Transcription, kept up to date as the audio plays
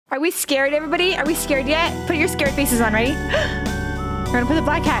Are we scared, everybody? Are we scared yet? Put your scared faces on. Ready? We're gonna put the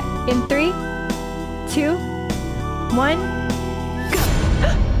black hat in 3, 2, 1. Go.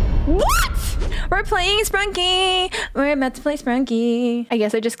 What? We're playing Sprunki. We're about to play Sprunki. I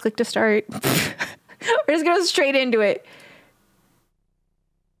guess I just clicked to start. We're just going straight into it.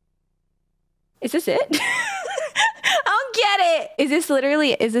 Is this it? I don't get it. Is this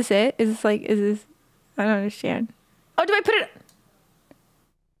literally, is this it? Is this like, is this, I don't understand. Oh, do I put it?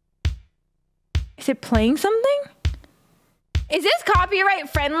 Is it playing something? Is this copyright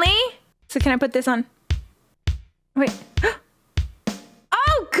friendly? So can I put this on? Wait.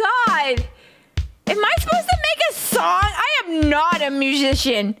 Oh God. Am I supposed to make a song? I am not a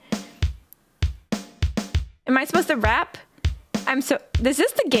musician. Am I supposed to rap? Is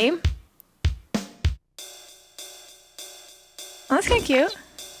this the game? Oh, that's kind of cute.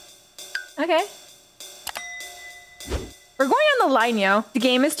 Okay. We're going on the line, yo. The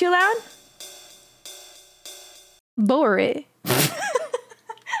game is too loud? Lower it.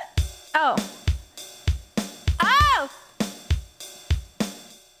 Oh. Oh!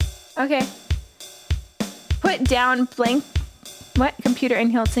 Okay. Put down blank... What? Computer,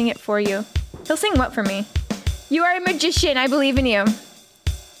 and he'll sing it for you. He'll sing what for me? You are a magician. I believe in you.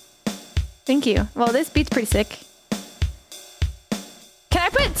 Thank you. Well, this beat's pretty sick. Can I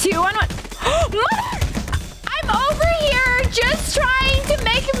put 2 on one? Mother! I'm over here just trying to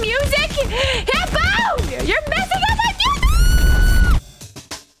make music. Hippo! You're messing up my music!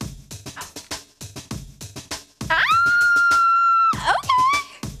 Ah! Okay.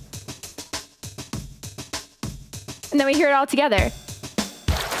 And then we hear it all together.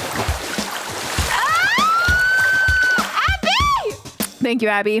 Ah! Abby! Thank you,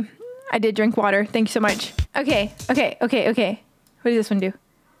 Abby. I did drink water. Thank you so much. Okay. What does this one do?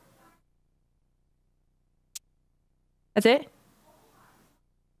 That's it?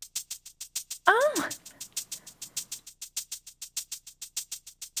 Oh.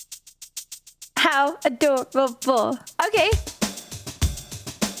 How adorable. Okay.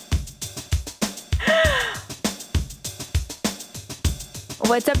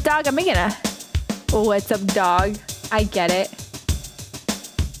 What's up, dog? I'm making a... What's up, dog? I get it.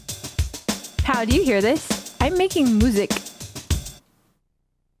 How do you hear this? I'm making music.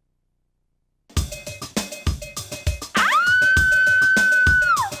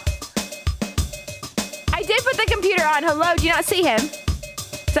 On. Hello, do you not see him?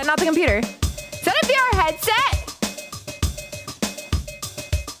 Is that not the computer? Is that a VR headset?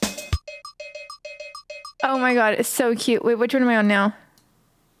 Oh my God, it's so cute. Wait, which one am I on now?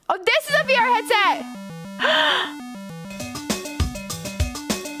 Oh, this is a VR headset!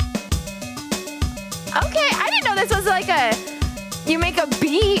 Okay, I didn't know this was like a... You make a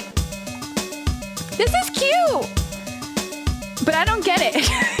beat. This is cute! But I don't get it.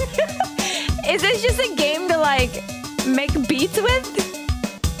 Is this just a game to like make beats with?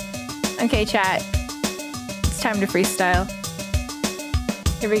 Okay, chat. It's time to freestyle.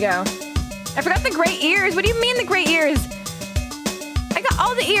 Here we go. I forgot the great ears. What do you mean the great ears? I got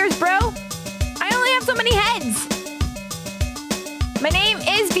all the ears, bro. I only have so many heads. My name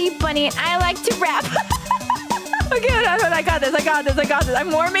is Vbunny and I like to rap. Okay, I got this.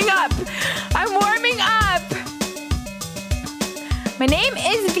 I'm warming up. My name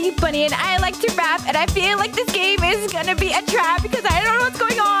is Vbunny and I like to rap and I feel like this game is gonna be a trap because I don't know what's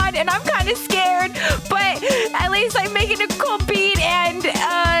going on and I'm kind of scared, but at least I'm making a cool beat and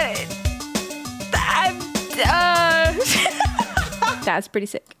that's pretty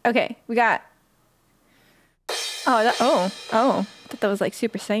sick. Okay, we got... Oh, I thought that was like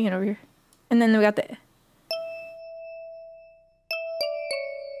Super Saiyan over here. And then we got the...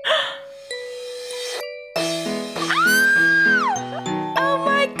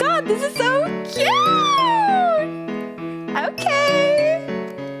 This is so cute! Okay.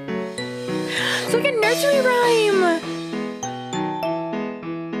 It's like a nursery rhyme.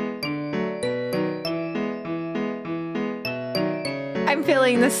 I'm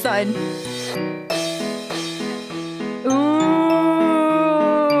feeling the sun. Ooh.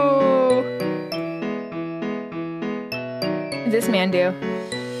 What does this man do?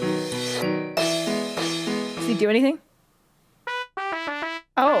 Does he do anything?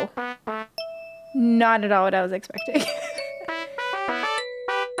 Oh. Not at all what I was expecting.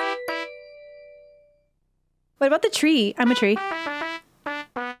 What about the tree? I'm a tree.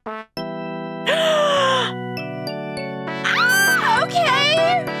 Ah,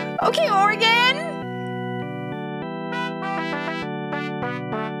 okay! Okay, Oregon!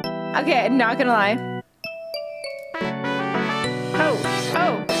 Okay, not gonna lie.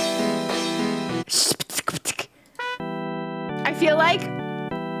 I feel like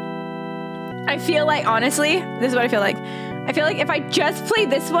I feel like, honestly, this is what I feel like. I feel like if I just play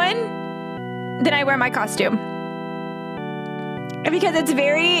this one, then I wear my costume. Because it's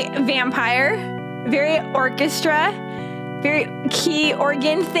very vampire, very orchestra, very key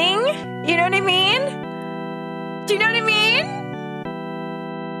organ thing. You know what I mean? Do you know what I mean?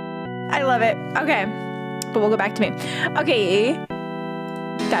 I love it. Okay. But we'll go back to me. Okay.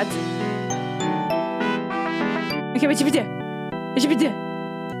 That's... Okay, what should we do? What should we do?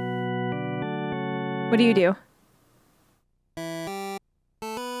 What do you do?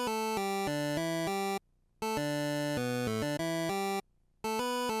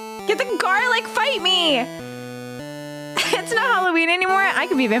 Get the garlic, fight me! It's not Halloween anymore. I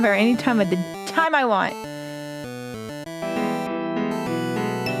can be a vampire any time of the time I want.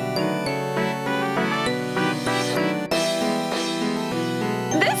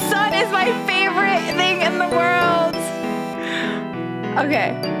 This sun is my favorite thing in the world.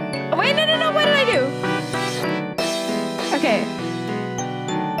 Okay. Wait, no, what did I do? Okay.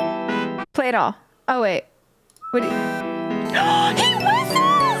 Play it all. Oh, wait. What did... He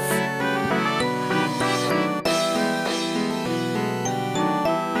whistles!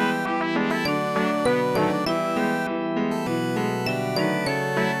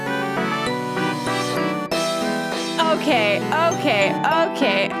 Okay,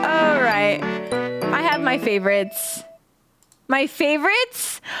 all right. I have my favorites. My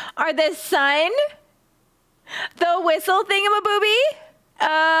favorites are the sun, the whistle thingamabooby,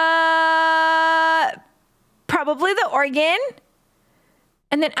 probably the organ,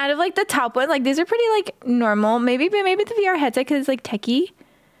 and then out of like the top one, like these are pretty like normal. Maybe the VR headset because it's like techie,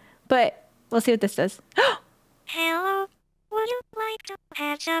 but we'll see what this does. Hello, would you like to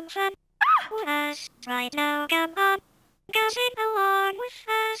have some fun with us right now? Come on, come sing along with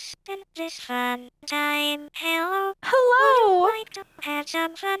us in this fun time. Hello, Hello. would you like to have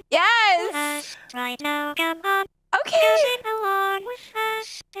some fun with Yes. us right now? Come on, Okay. come sing along with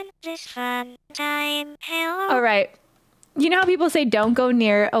us in this fun time. Hello. All right. You know how people say don't go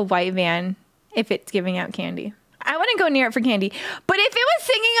near a white van if it's giving out candy? I wouldn't go near it for candy. But if it was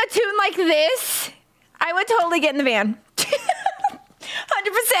singing a tune like this, I would totally get in the van.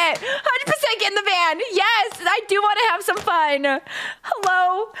 100%. 100% get in the van. Yes, I do want to have some fun.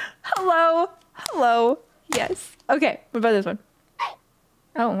 Hello. Yes. Okay, what about this one?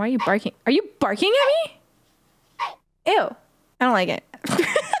 Oh, why are you barking? Are you barking at me? Ew. I don't like it. I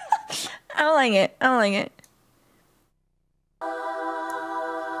don't like it. Oh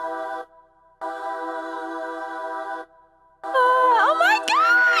my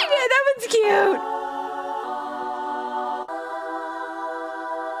god! That one's cute!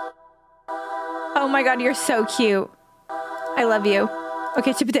 Oh my god, you're so cute. I love you.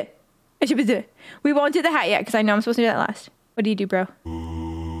 Okay, we won't do the hat yet because I know I'm supposed to do that last. What do you do, bro?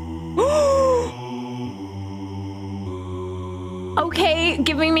 Okay,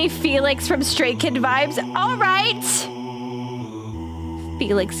 giving me Felix from Stray Kid vibes. All right.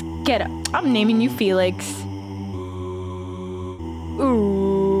 Felix, get up. I'm naming you Felix.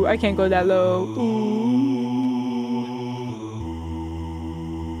 Ooh, I can't go that low. Ooh.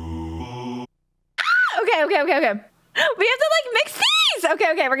 Ah, okay. We have to like mix these.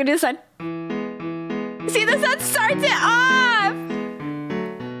 Okay, we're gonna do the sun. See, the sun starts it off.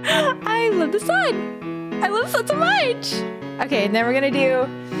 I love the sun. I love the sun so much. Okay, and then we're gonna do,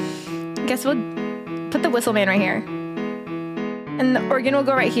 I guess we'll put the whistle man right here. And the organ will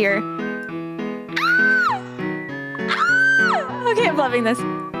go right here. Okay, I'm loving this.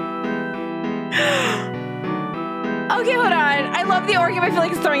 Okay, hold on. I love the organ, but I feel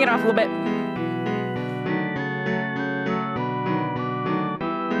like it's throwing it off a little bit.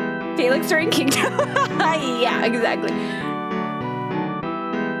 Felix during Kingdom. Yeah, exactly.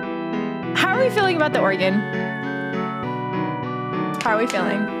 How are we feeling about the organ? How are we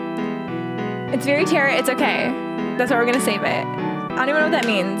feeling? It's very terror. It's okay. That's why we're gonna save it. I don't even know what that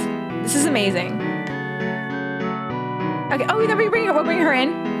means. This is amazing. Okay. Oh, then we'll bring her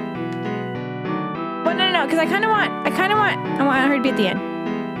in. Well, no, because I want her to be at the end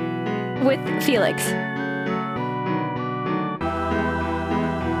with Felix.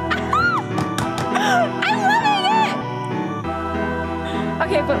 I'm loving it.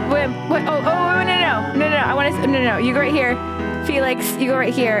 Okay, but wait. Oh, no. I want to. No. You go right here. Felix, you go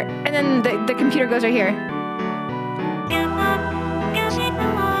right here, and then the computer goes right here.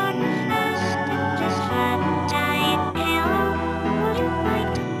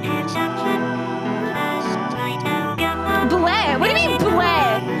 Bleh! What do you mean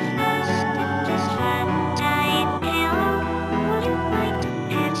bleh?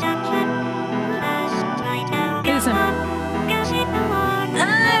 Listen.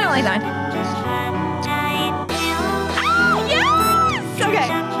 I don't like that.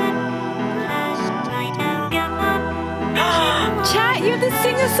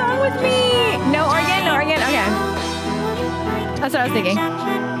 a song with me. No organ, no organ. Okay. That's what I was thinking.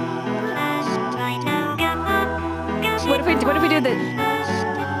 What if we do the?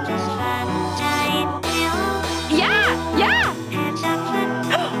 Yeah, yeah.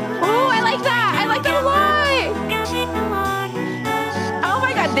 Oh, I like that. I like that a lot. Oh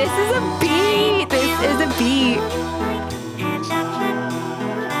my God, this is a beat. This is a beat.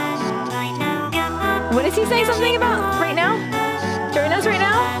 What is he saying something about right now? Join us right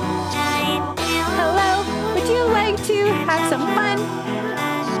now. Hello, would you like to have some fun?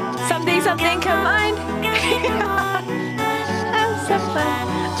 Something, something, come on. Have some fun.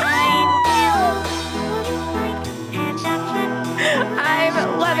 I'm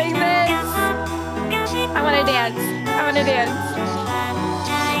loving this. I want to dance. I want to dance.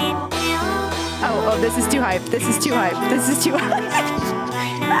 Oh, this is too hype. This is too hype. This is too hype.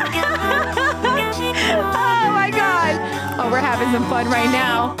 Oh my God. Oh, we're having some fun right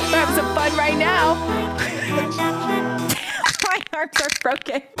now. We're having some fun right now. My arms are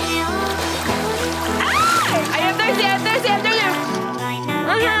broken. I am thirsty. I'm thirsty. I'm thirsty.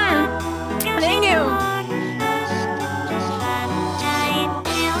 Thank you.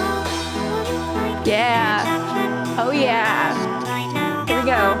 Yeah. Oh yeah. Here we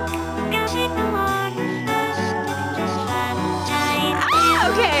go. Ah,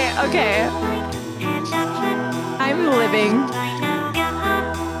 okay, okay. I'm living.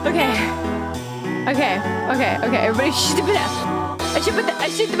 Okay. Okay, okay, okay. Everybody shoot the butt. I shoot the butt. I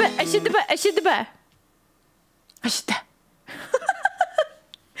shoot the butt. I shoot the butt. I shoot the butt. I shoot the.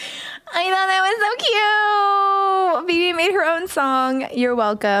 I thought that was so cute. Vbunny made her own song. You're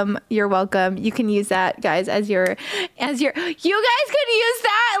welcome. You're welcome. You can use that, guys, as your. You guys could use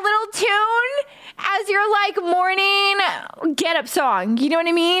that little tune as your like morning get up song. You know what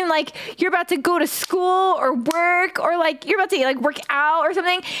I mean? Like you're about to go to school or work, or like you're about to like work out or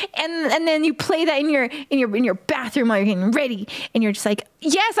something, and then you play that in your bathroom while you're getting ready, and you're just like,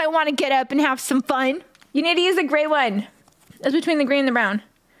 yes, I want to get up and have some fun. You need to use the gray one. That's between the green and the brown.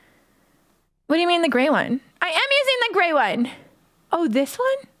 What do you mean the gray one? I am using the gray one. Oh, this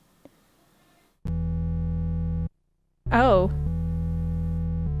one? Oh.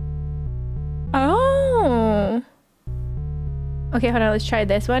 Oh. Okay, hold on. Let's try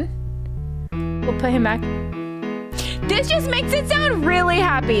this one. We'll put him back. This just makes it sound really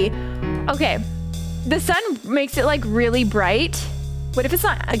happy. Okay. The sun makes it like really bright. What if it's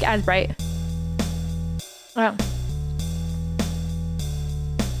not like, as bright? Oh.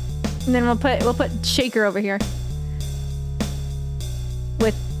 And then we'll put Shaker over here.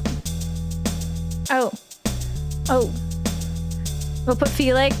 With oh. We'll put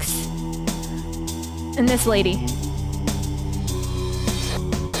Felix and this lady.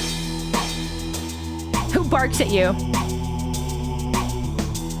 Who barks at you?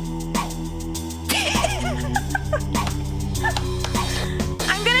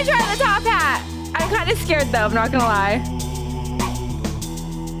 I'm gonna try the top hat. I'm kind of scared though, I'm not gonna lie.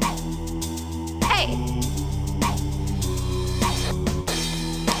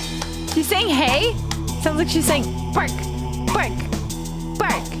 She's saying hey? Sounds like she's saying bark, bark,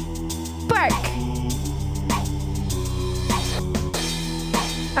 bark, bark.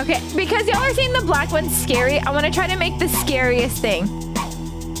 Okay, because y'all are saying the black one's scary, I want to try to make the scariest thing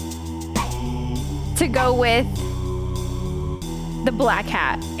to go with the black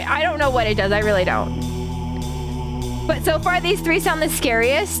hat. I don't know what it does, I really don't. But so far these three sound the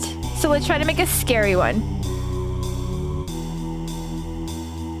scariest, so let's try to make a scary one.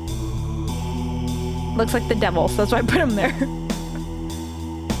 Looks like the devil, so that's why I put him there.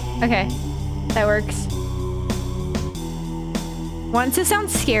 Okay, that works. Wants to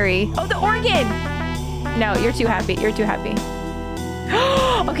sound scary. Oh, the organ! No, you're too happy. You're too happy.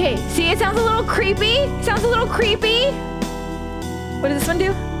 Okay, see, it sounds a little creepy. Sounds a little creepy. What does this one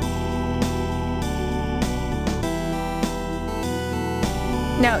do?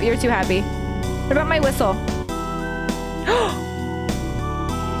 No, you're too happy. What about my whistle?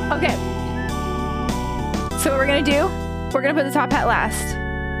 Okay. So what we're gonna do, we're gonna put the top hat last.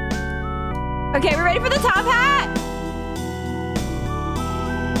 Okay, we ready for the top hat?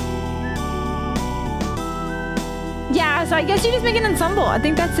 Yeah, so I guess you just make an ensemble. I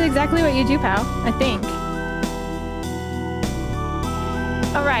think that's exactly what you do, pal. I think.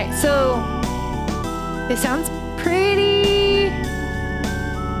 All right, so this sounds pretty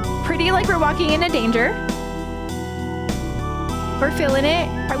like we're walking into danger. We're feeling it.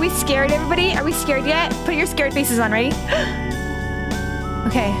 Are we scared, everybody? Are we scared yet? Put your scared faces on, ready?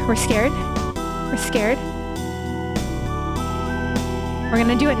 Okay, we're scared. We're scared. We're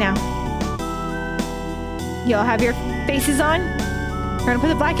gonna do it now. Y'all have your faces on? We're gonna put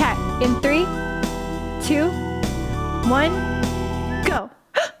the black hat in 3, 2, 1, go.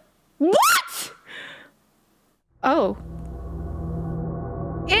 What? Oh.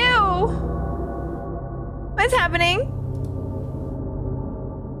 Ew. What's happening?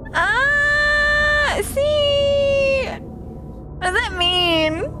 See? What does that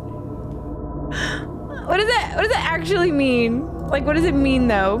mean? What does that actually mean? Like, what does it mean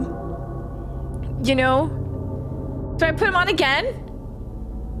though? You know? Do I put them on again?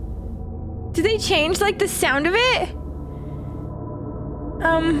 Did they change like the sound of it?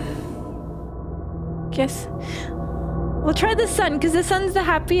 Guess we'll try the sun because the sun's the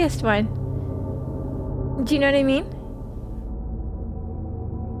happiest one. Do you know what I mean?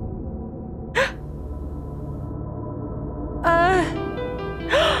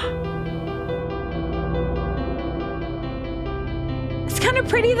 It's kind of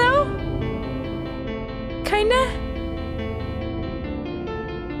pretty though. Kinda.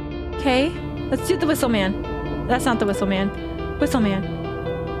 Okay, let's do the whistle man. That's not the whistle man. Whistle man.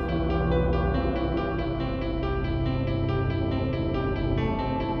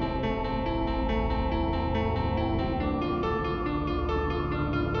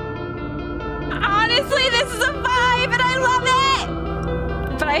 Honestly, this is a vibe and I love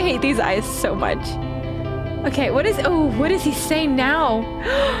it! But I hate these eyes so much. Okay, what does he say now?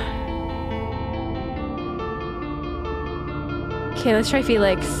 Okay, let's try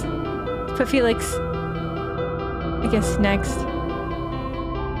Felix. Put Felix, I guess, next.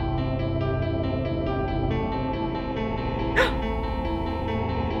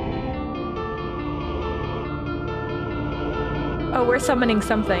 Oh, we're summoning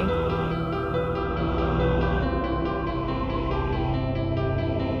something.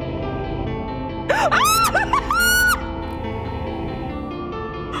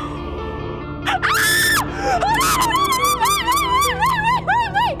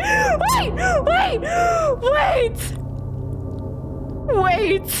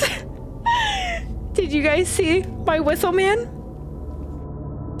 Wait! Did you guys see my whistle man?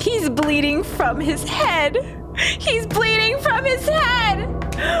 He's bleeding from his head. He's bleeding from his head.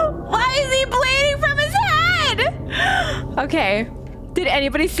 Why is he bleeding from his head? Okay. Did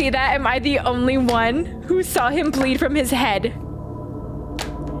anybody see that? Am I the only one who saw him bleed from his head?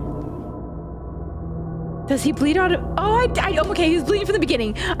 Does he bleed out of... Oh, okay, he was bleeding from the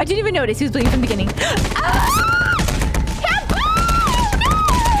beginning. I didn't even notice he was bleeding from the beginning. Ah!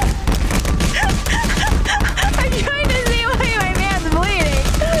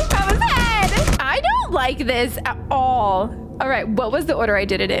 Like this at all. All right, what was the order I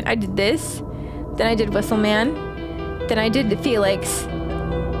did it in? I did this, then I did Whistle Man, then I did Felix.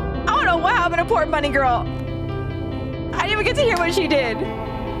 I don't know what happened to poor bunny girl. I didn't even get to hear what she did.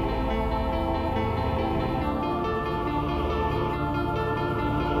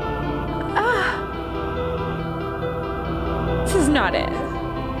 This is not it.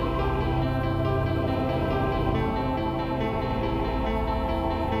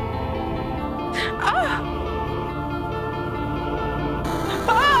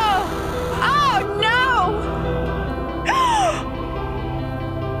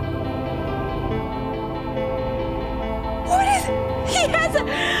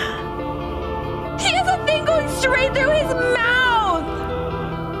 Straight through his mouth.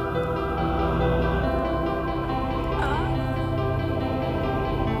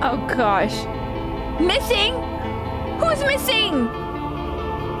 Oh gosh. Missing? Who's missing?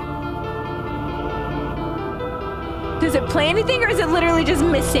 Does it play anything or is it literally just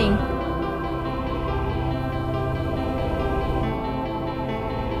missing?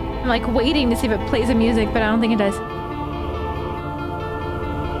 I'm like waiting to see if it plays the music, but I don't think it does.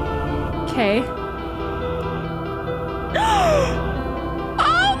 Okay.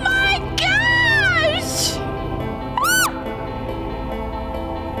 Oh my gosh!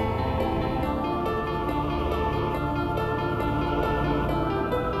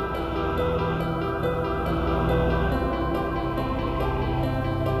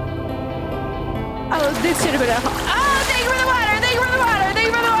 Oh, this should have been a... Oh, thank you for the water! Thank you for the water! Thank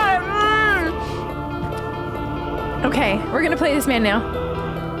you for the water! Okay, we're gonna play this man now.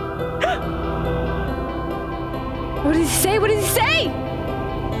 What does he say? What does he say?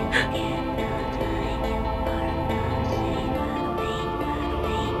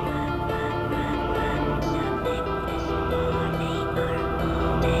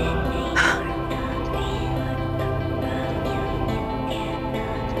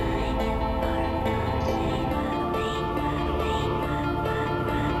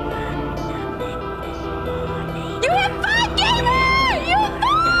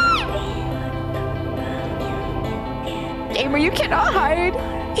 you cannot hide.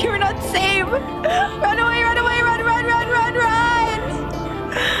 You're not safe. Run away, run away, run, run, run, run, run.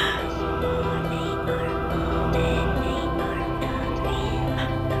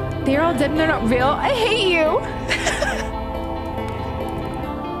 They're all dead and they're not real. I hate you.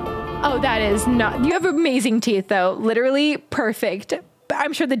 Oh, that is not... You have amazing teeth, though. Literally perfect.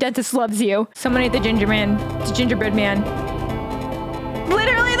 I'm sure the dentist loves you. Someone ate the ginger man. The gingerbread man.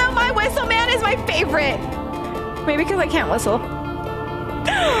 Literally, though, my whistle man is my favorite. Maybe because I can't whistle.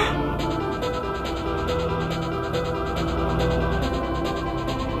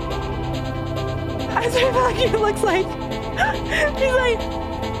 I feel like he looks like... He's like...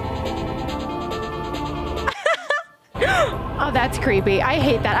 Oh, that's creepy. I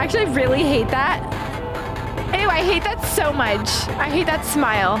hate that. Actually, I really hate that. Anyway, I hate that so much. I hate that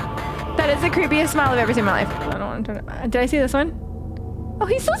smile. That is the creepiest smile I've ever seen in my life. I don't want to turn it. Did I see this one? Oh,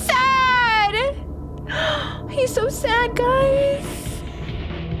 he's so sad. He's so sad, guys.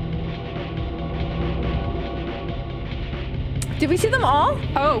 Did we see them all?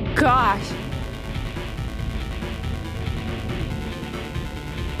 Oh, gosh.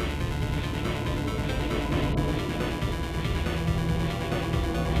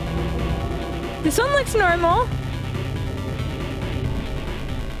 This one looks normal.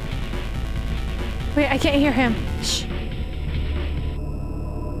 Wait, I can't hear him. Shh.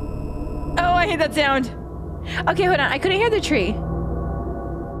 Oh, I hate that sound. Okay, hold on. I couldn't hear the tree.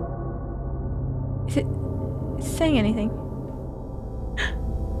 Is it saying anything?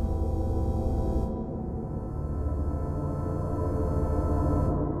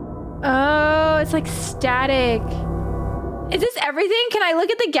 Oh, it's like static. Is this everything? Can I look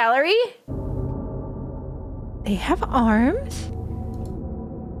at the gallery? They have arms?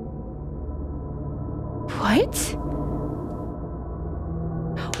 What?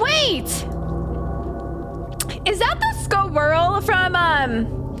 Wait! Is that the squirrel from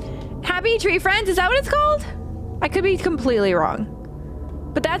Happy Tree Friends? Is that what it's called? I could be completely wrong.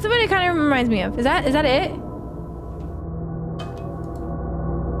 But that's what it kind of reminds me of. Is that it?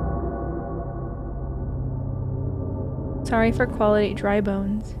 Sorry for quality dry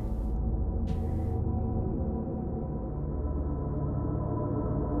bones.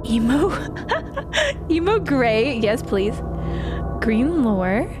 Emo? Emo gray. Yes, please. Green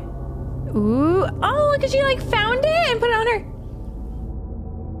lore. Ooh. Oh, look at she like found it and put it on her.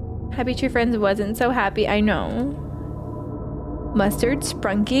 Happy Tree Friends wasn't so happy. I know. Mustard.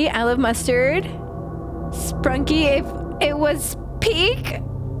 Sprunki. I love mustard. Sprunki if it was peak.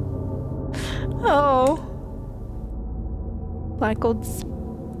 Oh. Black Gold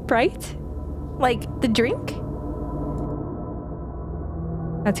Sprite? Like the drink?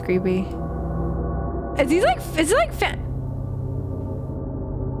 That's creepy. Is it like fan?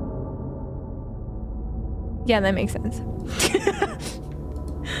 Yeah, that makes sense.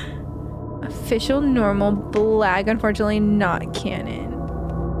 Official normal black, unfortunately not canon.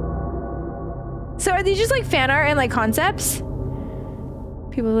 So are these just like fan art and like concepts?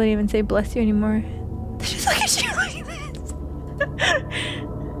 People don't even say bless you anymore. They just look at you like this.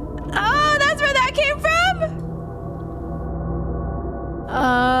 Oh, that's where that came from?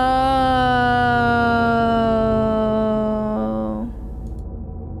 Oh.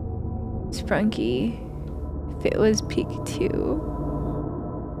 Sprunky. If it was peak 2.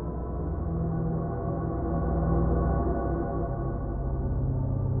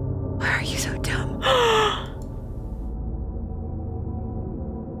 Why are you so dumb?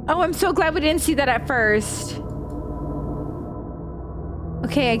 Oh, I'm so glad we didn't see that at first.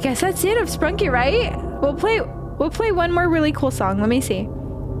 Okay, I guess that's it of Sprunki, right? We'll play one more really cool song. Let me see.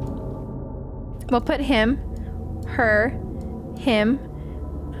 We'll put him, her, him,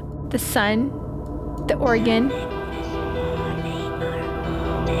 the sun, the organ,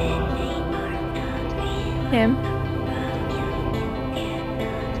 him.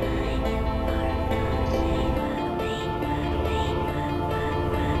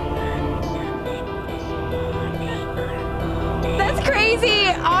 That's crazy.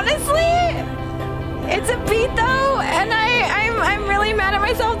 Honestly, it's a beat though, and I'm really mad at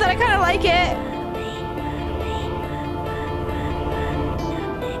myself that I kind of like it.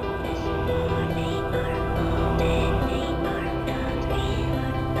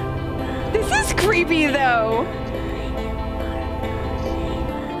 This is creepy though.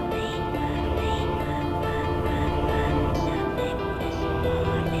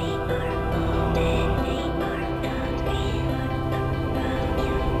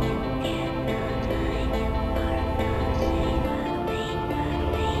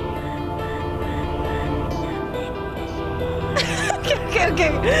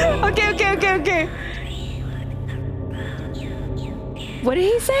 Okay. What did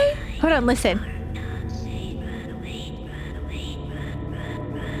he say? Hold on, listen.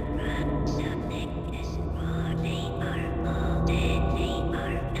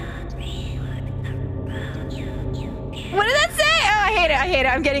 What did that say? Oh, I hate it. I hate it.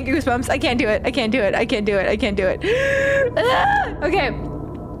 I'm getting goosebumps. I can't do it. I can't do it. I can't do it. I can't do it. Ah! Okay.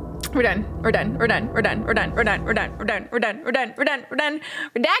 We're done. We're done. We're done. We're done. We're done. We're done. We're done. We're done. We're done. We're done. We're done.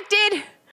 Redacted.